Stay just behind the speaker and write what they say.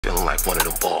feeling like one of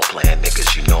them ball playing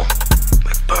niggas, you know?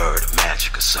 Like Bird or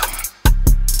Magic or something.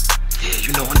 Yeah,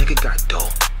 you know a nigga got dough.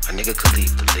 A nigga could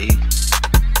leave the league.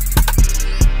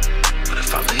 But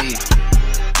if I leave,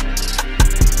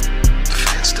 the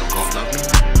fans still gon' love me.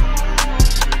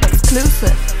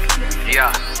 Exclusive.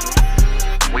 Yeah,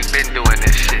 we been doing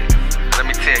this shit. Let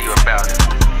me tell you about it.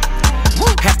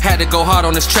 Had to go hard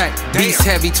on this track. Beast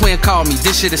heavy, twin called me,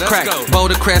 this shit is crack.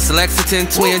 Boulder Crest, Lexington,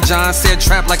 twin John said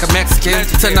trap like a Mexican.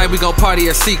 Tonight we gon' party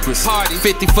at Secrets.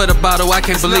 50 for the bottle, I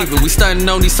can't believe it. We stunning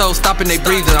on these souls, stopping they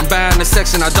breathing. I'm buying the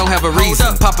section, I don't have a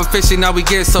reason. Poppin' fishing, now we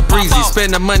get so breezy.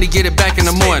 Spend the money, get it back in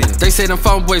the morning. They say them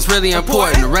phone boys really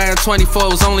important. Around 24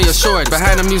 was only a short.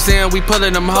 Behind the museum, we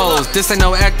pullin' them hoes. This ain't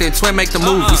no acting, twin make the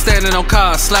movie. Standing on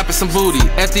cars, slapping some booty.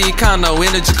 At the Econo,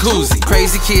 in the jacuzzi.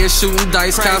 Crazy kids shooting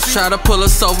dice, cops try to pull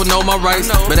us over, know my rights.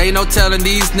 But ain't no telling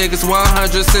these niggas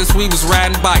 100 since we was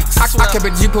riding bikes. I kept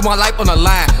it G, put my life on the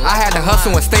line. I had to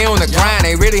hustle and stay on the grind.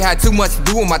 They really had too much to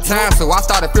do with my time, so I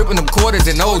started flipping them quarters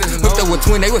and O's. Hooked up with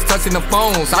twin, they was touching the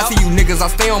phones. I see you niggas, I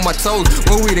stay on my toes.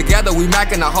 When we together, we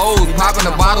macking the hoes, popping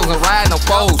the bottles and riding the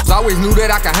foes. Always knew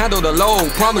that I could handle the load.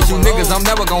 Promise you niggas, I'm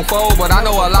never gon' fold. But I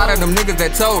know a lot of them niggas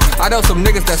that told. I know some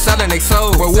niggas that selling they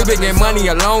soul. But we been getting money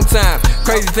a long time.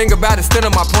 Crazy thing about it, still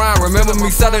in my prime. Remember me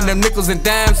selling them nickels and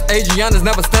dimes. Adriana's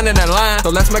never standing in line. So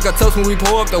let's make a toast when we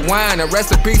pour up the wine. And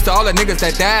rest in peace to all the niggas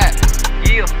that died.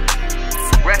 Yeah,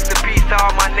 rest in peace to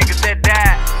all my niggas that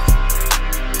died.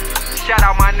 Shout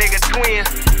out my nigga Twin.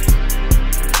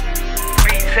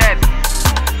 Beats heavy.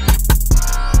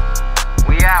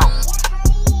 We out.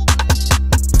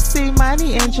 C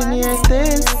Money engineered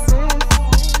this.